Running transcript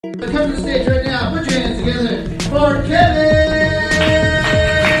Come to the stage right now. Put your hands together for Kevin!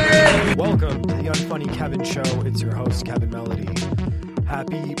 Welcome to the Unfunny Kevin Show. It's your host, Kevin Melody.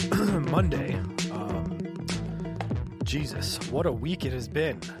 Happy Monday. Jesus, what a week it has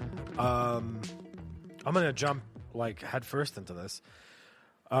been. I'm going to jump head first into this.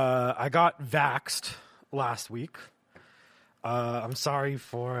 I got vaxxed last week. I'm sorry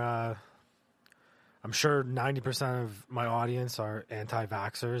for... I'm sure 90% of my audience are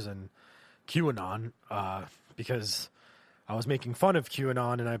anti-vaxxers and QAnon, because I was making fun of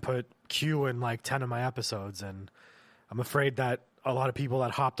QAnon and I put Q in 10 of my episodes, and I'm afraid that a lot of people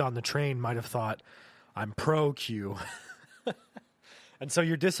that hopped on the train might have thought I'm pro-Q. And so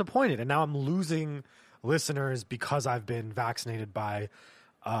you're disappointed, and now I'm losing listeners because I've been vaccinated by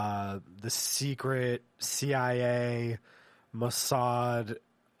the secret CIA, Mossad,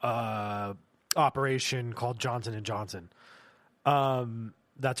 operation called Johnson & Johnson,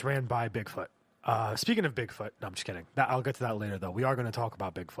 that's ran by Bigfoot. Speaking of Bigfoot, no, I'm just kidding. I'll get to that later, though. We are going to talk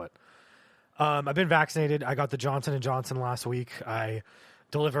about Bigfoot. I've been vaccinated. I got the Johnson & Johnson last week. I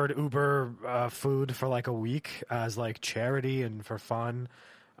delivered Uber food for a week as charity and for fun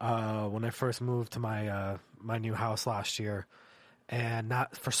when I first moved to my my new house last year. And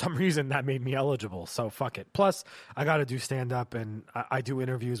that, for some reason, that made me eligible. So fuck it. Plus, I got to do stand-up, and I do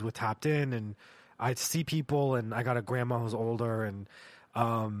interviews with Tapped In, and I see people, and I got a grandma who's older, and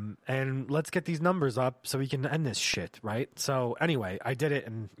let's get these numbers up so we can end this shit, right? So anyway, I did it,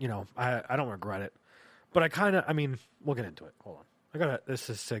 and I don't regret it, but we'll get into it. Hold on. This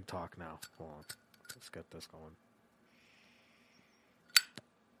is Sig Talk now. Hold on. Let's get this going.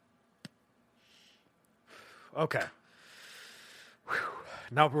 Okay.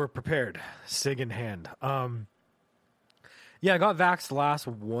 Now we're prepared. Sig in hand. Yeah, I got vaxxed last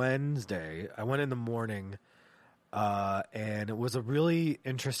Wednesday. I went in the morning, and it was a really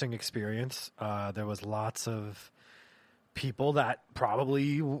interesting experience. There was lots of people that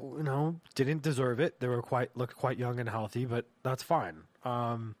probably, didn't deserve it. They were looked quite young and healthy, but that's fine.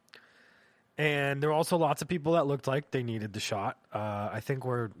 And there were also lots of people that looked like they needed the shot. I think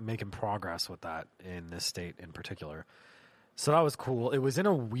we're making progress with that in this state in particular. So that was cool. It was in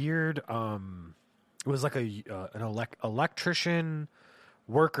a weird, it was like an electrician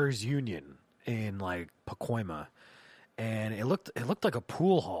workers union in Pacoima, and it looked like a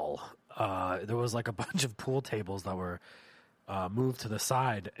pool hall. There was a bunch of pool tables that were moved to the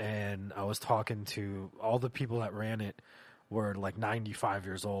side, and I was talking to all the people that ran it were 95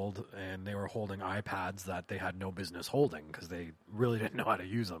 years old, and they were holding iPads that they had no business holding because they really didn't know how to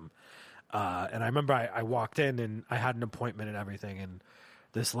use them. And I remember I walked in and I had an appointment and everything, and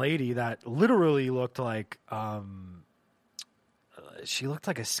this lady that literally looked like, she looked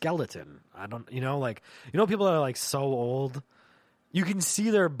like a skeleton. I don't, people that are so old, you can see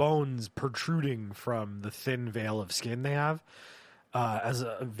their bones protruding from the thin veil of skin they have, as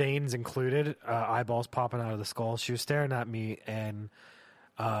veins included, eyeballs popping out of the skull. She was staring at me, and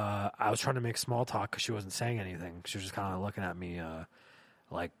I was trying to make small talk because she wasn't saying anything. She was just kind of looking at me,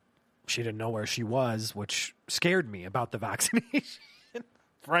 she didn't know where she was, which scared me about the vaccination.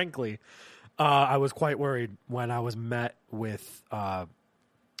 Frankly, I was quite worried when I was met with the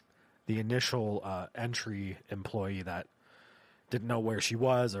initial entry employee that didn't know where she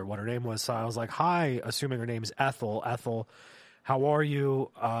was or what her name was. So I was like, hi, assuming her name's Ethel. Ethel, how are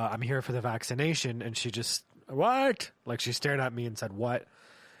you? I'm here for the vaccination. And she just, what? She stared at me and said, what?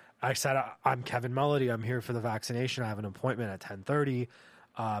 I said, I'm Kevin Melody. I'm here for the vaccination. I have an appointment at 10:30.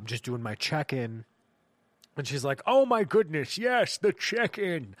 I'm just doing my check-in. And she's like, oh, my goodness, yes, the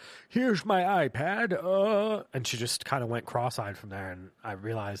check-in. Here's my iPad. And she just kind of went cross-eyed from there, and I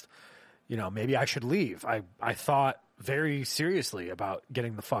realized, maybe I should leave. I thought very seriously about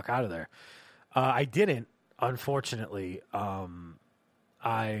getting the fuck out of there. I didn't, unfortunately.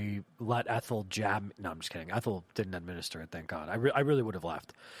 I let Ethel jab. No, I'm just kidding. Ethel didn't administer it, thank God. I really would have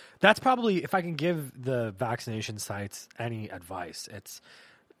left. That's probably, if I can give the vaccination sites any advice, it's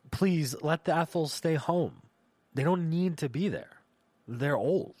please let the Ethels stay home. They don't need to be there. They're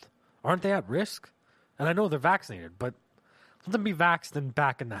old. Aren't they at risk? And I know they're vaccinated, but let them be vaxxed and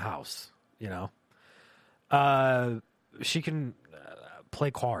back in the house, She can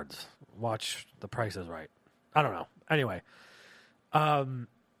play cards, watch The Price is Right. I don't know. Anyway.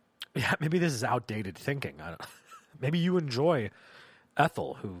 Yeah, maybe this is outdated thinking. Maybe you enjoy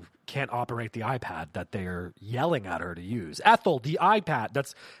Ethel, who can't operate the iPad that they're yelling at her to use. Ethel, the iPad.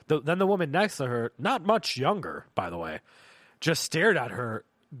 Then the woman next to her, not much younger, by the way, just stared at her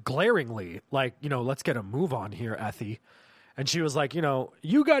glaringly, let's get a move on here, Ethy. And she was like,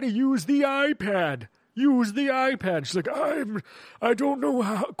 you got to use the iPad. use the iPad. She's like, I don't know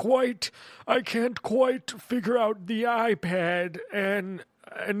I can't quite figure out the iPad, and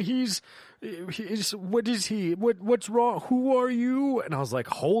he's what is he? What's wrong? Who are you? And I was like,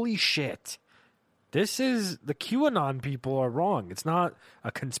 holy shit. The QAnon people are wrong. It's not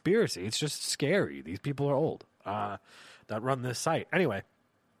a conspiracy. It's just scary. These people are old that run this site. Anyway,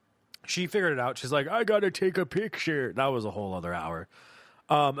 she figured it out. She's like, I got to take a picture. That was a whole other hour.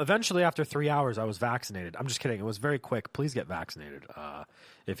 Eventually, after 3 hours, I was vaccinated. I'm just kidding. It was very quick. Please get vaccinated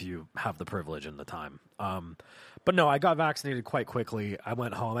if you have the privilege and the time. But no, I got vaccinated quite quickly. I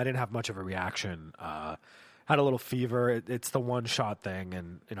went home. I didn't have much of a reaction. Had a little fever. It's the one-shot thing,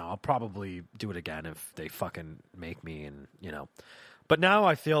 and I'll probably do it again if they fucking make me, and But now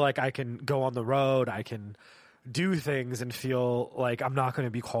I feel like I can go on the road. I can do things and feel like I'm not going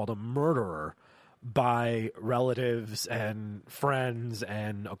to be called a murderer by relatives and friends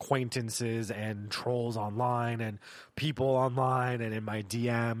and acquaintances and trolls online and people online and in my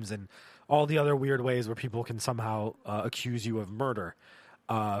DMs and all the other weird ways where people can somehow accuse you of murder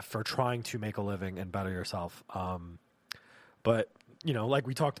for trying to make a living and better yourself. But, like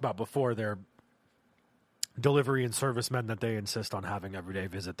we talked about before, they're delivery and servicemen that they insist on having every day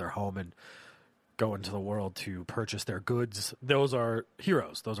visit their home and go into the world to purchase their goods. Those are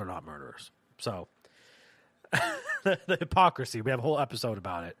heroes. Those are not murderers. So the hypocrisy, we have a whole episode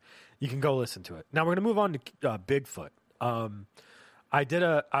about it. You can go listen to it. Now we're going to move on to Bigfoot. I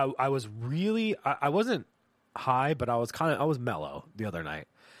wasn't high, but I was mellow the other night.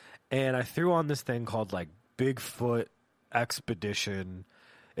 And I threw on this thing called like Bigfoot Expedition.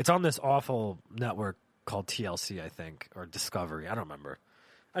 It's on this awful network called TLC, I think, or Discovery. I don't remember.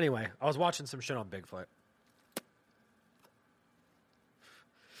 Anyway, I was watching some shit on Bigfoot.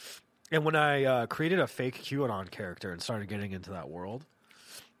 And when I created a fake QAnon character and started getting into that world,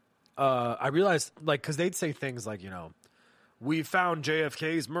 I realized, like, because they'd say things like, we found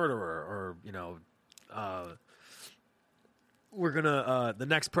JFK's murderer, or, we're going to, the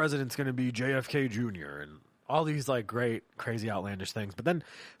next president's going to be JFK Jr., and all these, like, great, crazy, outlandish things. But then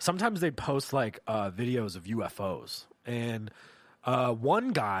sometimes they'd post, like, videos of UFOs. And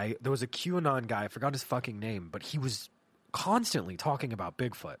one guy, there was a QAnon guy, I forgot his fucking name, but he was constantly talking about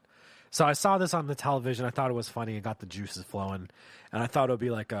Bigfoot. So I saw this on the television. I thought it was funny. It got the juices flowing, and I thought it would be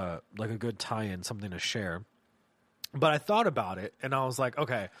like a good tie-in, something to share. But I thought about it, and I was like,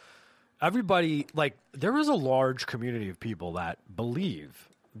 okay, everybody, like, there is a large community of people that believe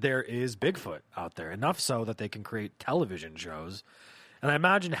there is Bigfoot out there, enough so that they can create television shows. And I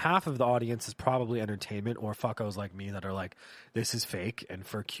imagine half of the audience is probably entertainment or fuckos like me that are like, this is fake and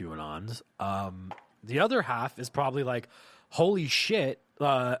for QAnons. The other half is probably like, holy shit,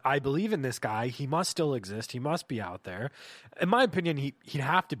 I believe in this guy. He must still exist. He must be out there. In my opinion, he'd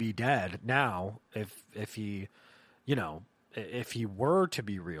have to be dead now if he, if he were to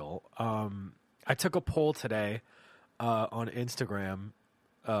be real. I took a poll today on Instagram.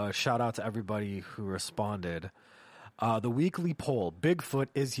 Shout out to everybody who responded. The weekly poll, Bigfoot,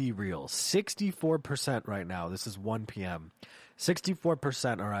 is he real? 64% right now. This is 1 p.m.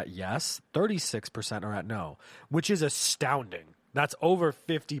 64% are at yes, 36% are at no, which is astounding. That's over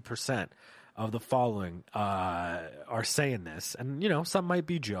 50% of the following are saying this. And, some might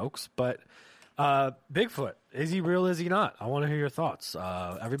be jokes, but Bigfoot, is he real, is he not? I want to hear your thoughts.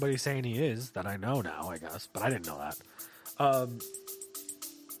 Everybody's saying he is, that I know now, I guess, but I didn't know that.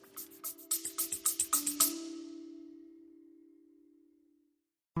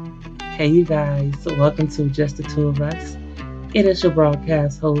 Hey you guys, welcome to Just the Two of Us. It is your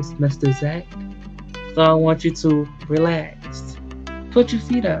broadcast host, Mr. Zach. So I want you to relax, put your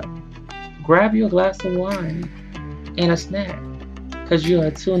feet up, grab your glass of wine and a snack, because you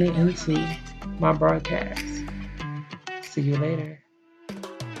are tuning into my broadcast. See you later.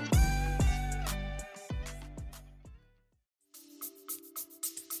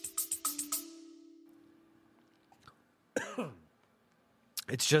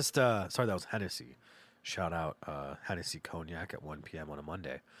 It's just, sorry, that was Hennessy. Shout out Hennessy Cognac at 1 p.m. on a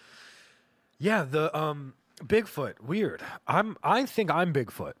Monday. Yeah, the Bigfoot, weird. I think I'm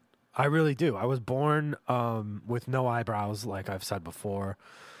Bigfoot. I really do. I was born with no eyebrows, like I've said before,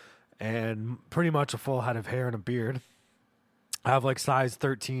 and pretty much a full head of hair and a beard. I have like size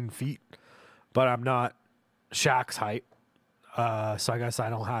 13 feet, but I'm not Shaq's height. So I guess I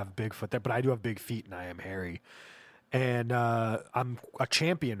don't have Bigfoot there, but I do have big feet and I am hairy. And I'm a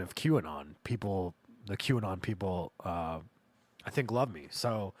champion of QAnon. People, the QAnon people, I think love me.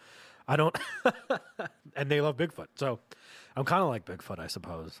 So I don't, and they love Bigfoot. So I'm kind of like Bigfoot, I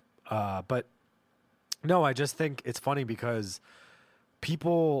suppose. But no, I just think it's funny because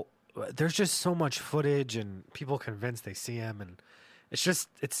people there's just so much footage and people convinced they see him, and it's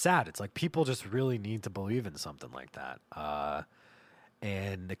sad. It's like people just really need to believe in something like that.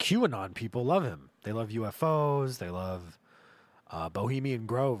 And the QAnon people love him. They love UFOs. They love Bohemian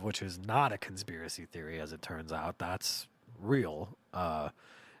Grove, which is not a conspiracy theory, as it turns out. That's real.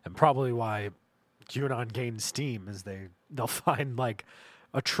 And probably why QAnon gains steam is they'll find like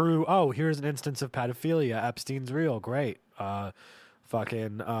a true, oh, here's an instance of pedophilia. Epstein's real. Great.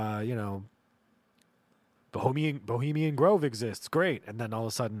 Bohemian Grove exists. Great. And then all of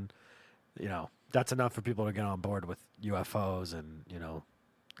a sudden, that's enough for people to get on board with UFOs and,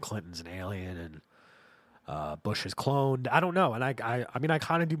 Clinton's an alien and Bush is cloned. I don't know. And I mean, I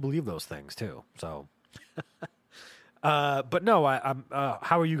kind of do believe those things too. So, but no, I'm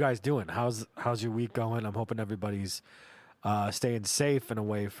how are you guys doing? How's your week going? I'm hoping everybody's staying safe and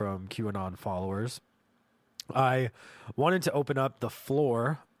away from QAnon followers. I wanted to open up the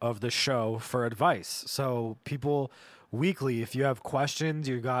floor of the show for advice. So people weekly, if you have questions,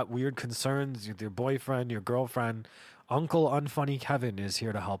 you got weird concerns with your boyfriend, your girlfriend, Uncle Unfunny Kevin is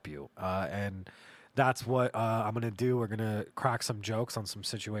here to help you. And that's what I'm going to do. We're going to crack some jokes on some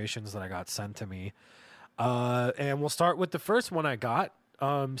situations that I got sent to me. And we'll start with the first one I got.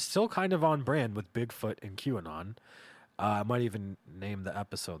 Still kind of on brand with Bigfoot and QAnon. I might even name the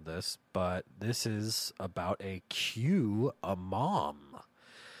episode this, but this is about a QAmom.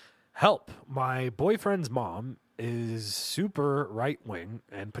 Help. My boyfriend's mom is super right-wing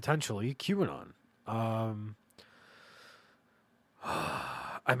and potentially QAnon. I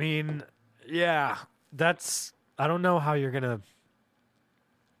mean, yeah, I don't know how you're going to,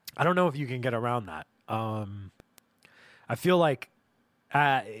 I don't know if you can get around that. I feel like,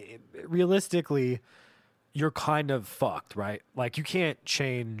 realistically, you're kind of fucked, right? Like, you can't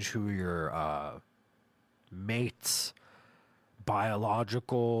change who your mate's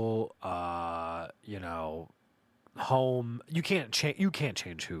biological, home. You can't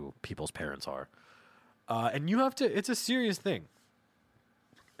change who people's parents are, and you have to. It's a serious thing.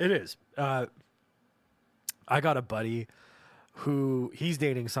 It is. I got a buddy who he's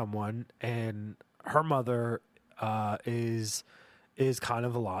dating someone, and her mother is kind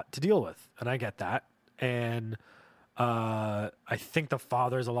of a lot to deal with, and I get that. And I think the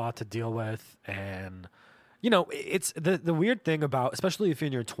father's a lot to deal with. And, it's the weird thing about, especially if you're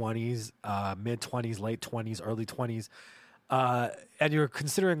in your 20s, mid-20s, late 20s, early 20s, and you're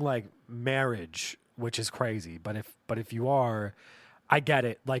considering, like, marriage, which is crazy. But if you are, I get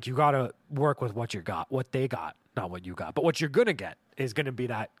it. Like, you got to work with what you got, what they got, not what you got. But what you're going to get is going to be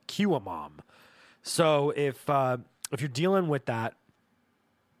that QAmom. So if you're dealing with that,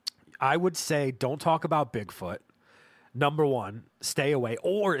 I would say don't talk about Bigfoot. Number one, stay away.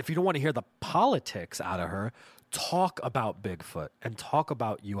 Or if you don't want to hear the politics out of her, talk about Bigfoot and talk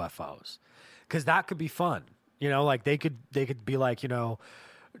about UFOs. Because that could be fun. Like they could be like,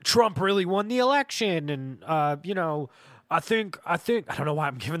 Trump really won the election. And, I think, I don't know why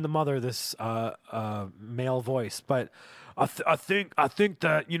I'm giving the mother this male voice, but I think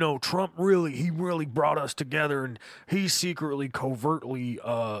that, Trump really brought us together, and he's secretly, covertly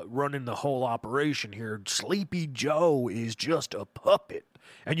running the whole operation here. Sleepy Joe is just a puppet.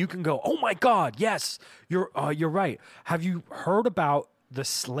 And you can go, oh my God, yes, you're right. Have you heard about the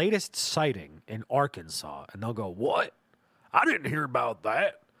latest sighting in Arkansas? And they'll go, what? I didn't hear about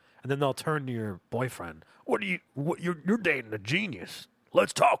that. And then they'll turn to your boyfriend. You're dating a genius.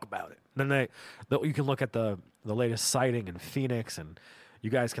 Let's talk about it. And then you can look at the latest sighting in Phoenix, and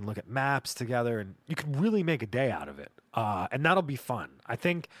you guys can look at maps together, and you can really make a day out of it. And that'll be fun. I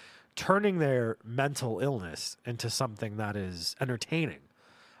think turning their mental illness into something that is entertaining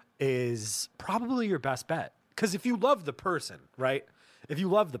is probably your best bet. Because if you love the person, right? If you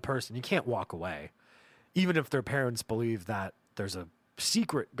love the person, you can't walk away. Even if their parents believe that there's a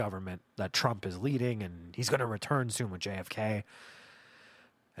secret government that Trump is leading and he's going to return soon with JFK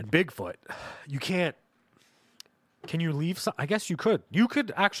and Bigfoot, you can't. Can you leave some? I guess you could. You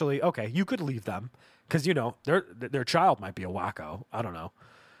could actually, okay, you could leave them because, their child might be a wacko. I don't know.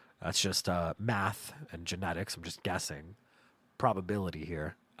 That's just math and genetics. I'm just guessing. Probability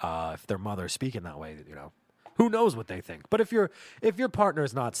here. If their mother's speaking that way, who knows what they think. But if your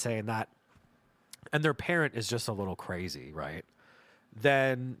partner's not saying that and their parent is just a little crazy, right?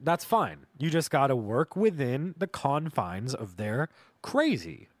 Then that's fine. You just got to work within the confines of their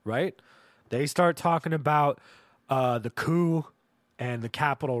crazy, right? They start talking about the coup and the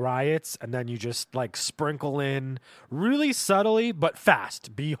Capitol riots, and then you just like sprinkle in really subtly but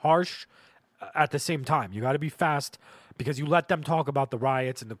fast. Be harsh at the same time. You got to be fast because you let them talk about the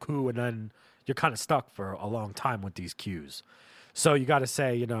riots and the coup, and then you're kind of stuck for a long time with these cues. So you got to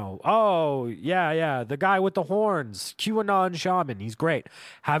say, you know, oh, yeah, the guy with the horns, QAnon shaman, he's great.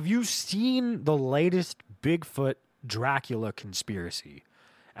 Have you seen the latest Bigfoot Dracula conspiracy?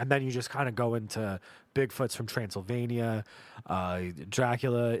 And then you just kind of go into Bigfoot's from Transylvania.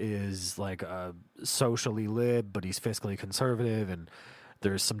 Dracula is like socially lib, but he's fiscally conservative. And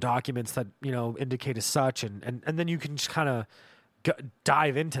there's some documents that, you know, indicate as such. And then you can just kind of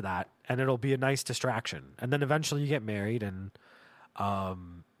dive into that, and it'll be a nice distraction. And then eventually you get married, and I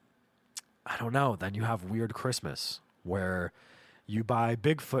don't know, then you have Weird Christmas where you buy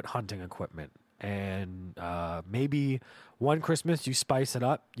Bigfoot hunting equipment, and maybe one Christmas you spice it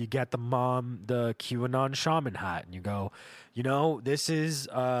up, you get the mom the QAnon shaman hat, and you go, you know, this is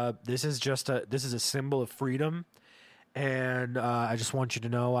a symbol of freedom, and I just want you to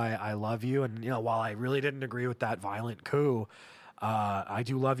know I love you, and you know, while I really didn't agree with that violent coup, I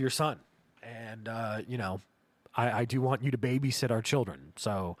do love your son, and you know, I do want you to babysit our children.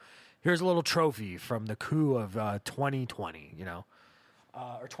 So here's a little trophy from the coup of 2020, you know,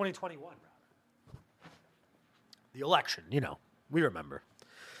 or 2021 rather. The election, you know, we remember.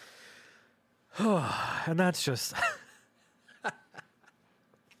 And that's just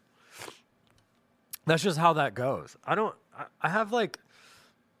that's just how that goes. I have like,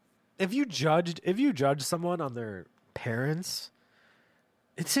 if you judge someone on their parents,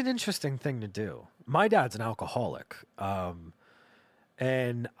 it's an interesting thing to do. My dad's an alcoholic,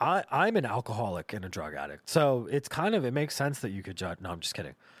 and I'm an alcoholic and a drug addict. So it makes sense that you could judge. No, I'm just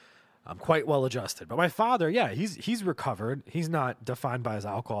kidding. I'm quite well adjusted. But my father, yeah, he's recovered. He's not defined by his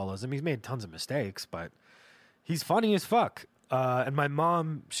alcoholism. He's made tons of mistakes, but he's funny as fuck. And my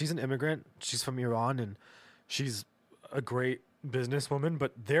mom, she's an immigrant. She's from Iran, and she's a great businesswoman.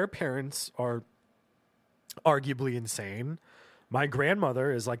 But their parents are arguably insane. My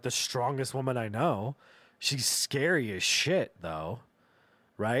grandmother is like the strongest woman I know. She's scary as shit, though,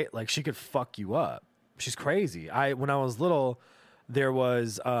 right? Like, she could fuck you up. She's crazy. When I was little, there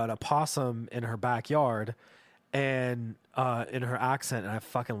was an opossum in her backyard, and in her accent, and I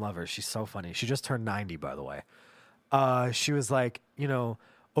fucking love her. She's so funny. She just turned 90, by the way. She was like, you know,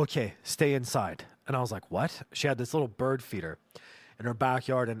 okay, stay inside. And I was like, what? She had this little bird feeder in her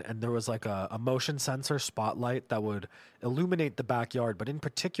backyard, and there was like a motion sensor spotlight that would illuminate the backyard, but in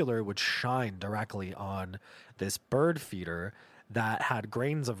particular it would shine directly on this bird feeder that had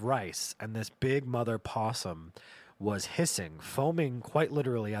grains of rice, and this big mother possum was hissing, foaming quite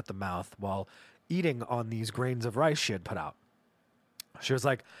literally at the mouth while eating on these grains of rice she had put out. She was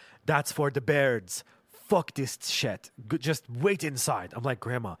like, that's for the birds. Fuck this shit. Just wait inside. I'm like,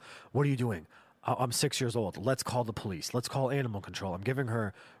 Grandma, what are you doing? I'm 6 years old. Let's call the police. Let's call animal control. I'm giving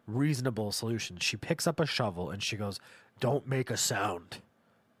her reasonable solutions. She picks up a shovel and she goes, don't make a sound.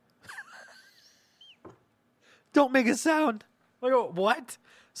 Don't make a sound. I go, what?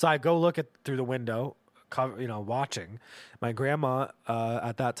 So I go look through the window, you know, watching. My grandma,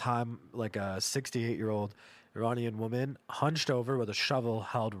 at that time, like a 68-year-old Iranian woman, hunched over with a shovel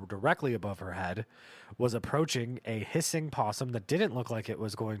held directly above her head, was approaching a hissing possum that didn't look like it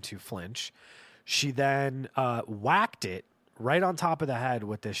was going to flinch. She then whacked it right on top of the head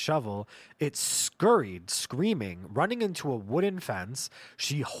with this shovel. It scurried, screaming, running into a wooden fence.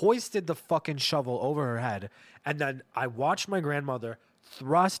 She hoisted the fucking shovel over her head, and then I watched my grandmother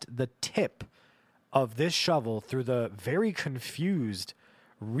thrust the tip of this shovel through the very confused,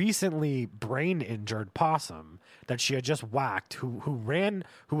 recently brain injured possum that she had just whacked, who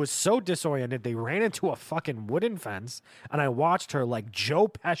was so disoriented they ran into a fucking wooden fence, and I watched her like Joe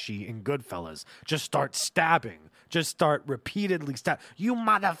Pesci in Goodfellas just start repeatedly stab. You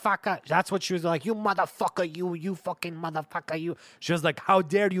motherfucker. That's what she was like. You motherfucker, you fucking motherfucker, you. She was like, how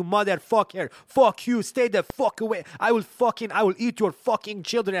dare you motherfucker. Fuck you. Stay the fuck away. I will eat your fucking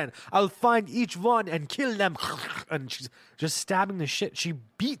children. I'll find each one and kill them. And she's just stabbing the shit. She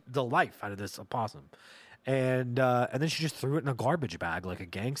beat the life out of this opossum. And then she just threw it in a garbage bag like a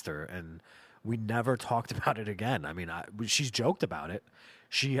gangster. And we never talked about it again. I mean, she's joked about it.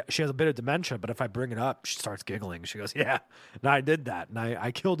 She has a bit of dementia, but if I bring it up, she starts giggling. She goes, yeah, and I did that. And I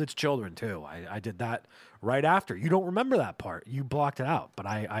killed its children, too. I did that right after. You don't remember that part. You blocked it out. But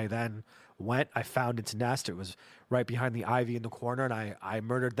I then went, I found its nest. It was right behind the ivy in the corner, and I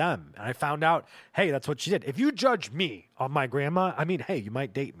murdered them. And I found out, hey, that's what she did. If you judge me on my grandma, I mean, hey, you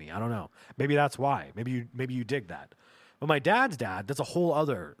might date me. I don't know. Maybe that's why. Maybe you dig that. But my dad's dad, that's a whole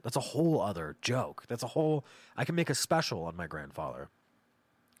other joke. I can make a special on my grandfather.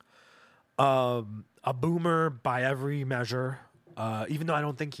 A boomer by every measure, even though I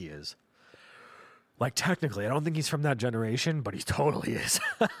don't think he is. Like, technically, I don't think he's from that generation, but he totally is.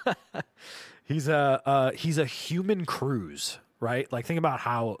 He's a human cruise, right? Like, think about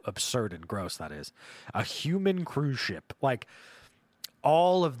how absurd and gross that is. A human cruise ship, like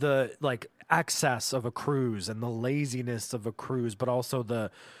all of the like excess of a cruise and the laziness of a cruise, but also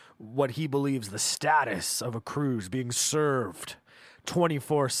what he believes the status of a cruise being served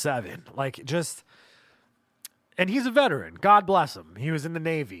 24/7, like just. And he's a veteran. God bless him. He was in the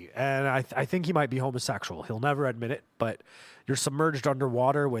Navy, and I think he might be homosexual. He'll never admit it, but you're submerged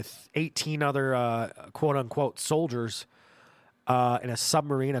underwater with 18 other quote-unquote soldiers in a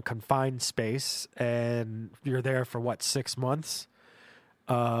submarine, a confined space, and you're there for, 6 months?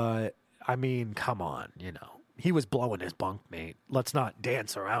 I mean, come on, He was blowing his bunkmate. Let's not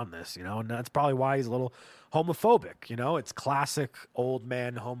dance around this, and that's probably why he's a little homophobic, It's classic old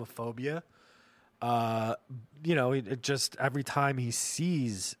man homophobia. It just every time he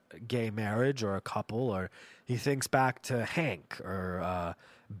sees gay marriage or a couple, or he thinks back to Hank or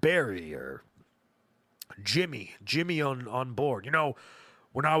Barry or Jimmy on board.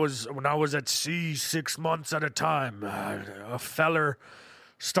 When I was at sea 6 months at a time, a feller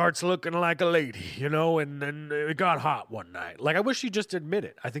starts looking like a lady, and then it got hot one night. Like, I wish he'd just admit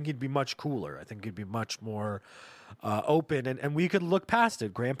it. I think he'd be much cooler. I think he'd be much more open, and we could look past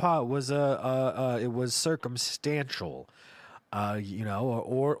it. Grandpa was it was circumstantial,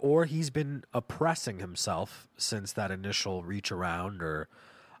 or he's been oppressing himself since that initial reach around or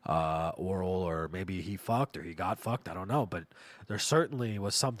oral, or maybe he fucked or he got fucked. I don't know, but there certainly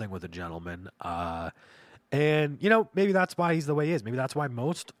was something with the gentleman. And maybe that's why he's the way he is. Maybe that's why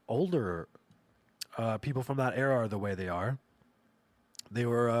most older people from that era are the way they are. They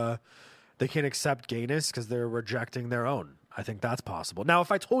can't accept gayness because they're rejecting their own. I think that's possible. Now,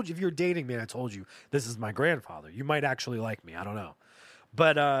 if you're dating me and I told you this is my grandfather, you might actually like me. I don't know.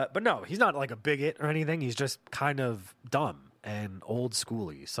 But no, he's not like a bigot or anything. He's just kind of dumb and old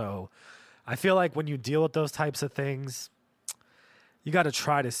schooly. So I feel like when you deal with those types of things, you got to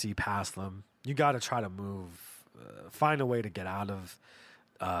try to see past them. You got to try to move, find a way to get out of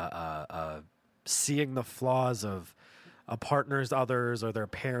seeing the flaws of a partner's others or their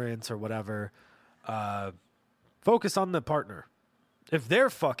parents or whatever. Focus on the partner. If they're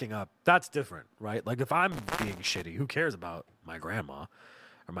fucking up, that's different, right? Like, if I'm being shitty, who cares about my grandma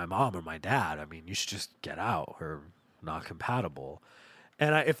or my mom or my dad? I mean, you should just get out. Or not compatible.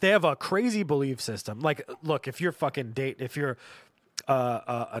 And if they have a crazy belief system, like, look, if you're if you're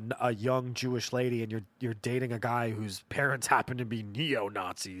a young Jewish lady and you're dating a guy whose parents happen to be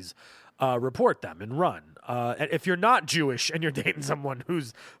neo-Nazis, report them and run. And if you're not Jewish and you're dating someone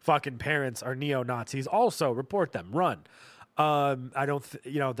whose fucking parents are neo-Nazis, also report them, run. I don't,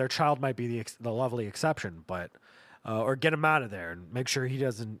 their child might be the lovely exception, but or get him out of there and make sure he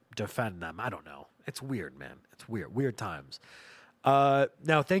doesn't defend them. I don't know. It's weird, man. It's weird times.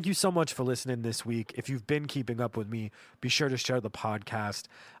 Now, thank you so much for listening this week. If you've been keeping up with me, be sure to share the podcast.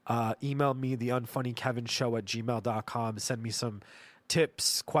 Email me, theunfunnykevin@gmail.com. Send me some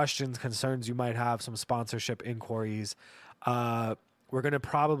tips, questions, concerns you might have, some sponsorship inquiries. We're going to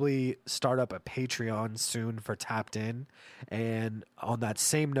probably start up a Patreon soon for Tapped In. And on that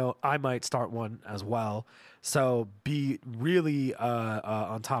same note, I might start one as well. So be really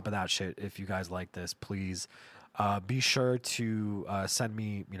on top of that shit if you guys like this, please. Be sure to send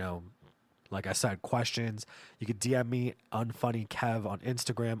me, like I said, questions. You could DM me, UnfunnyKev on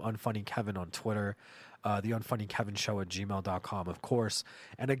Instagram, UnfunnyKevin on Twitter, theunfunnykevin@gmail.com, of course.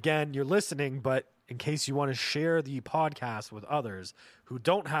 And again, you're listening, but in case you want to share the podcast with others who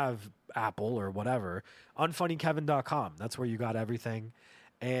don't have Apple or whatever, unfunnykevin.com. That's where you got everything.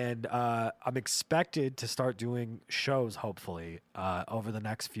 And I'm expected to start doing shows, hopefully, over the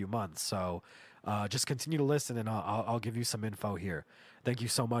next few months. So just continue to listen, and I'll give you some info here. Thank you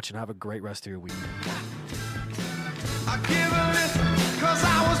so much, and have a great rest of your week. I give a listen 'cause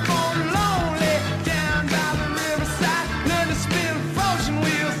I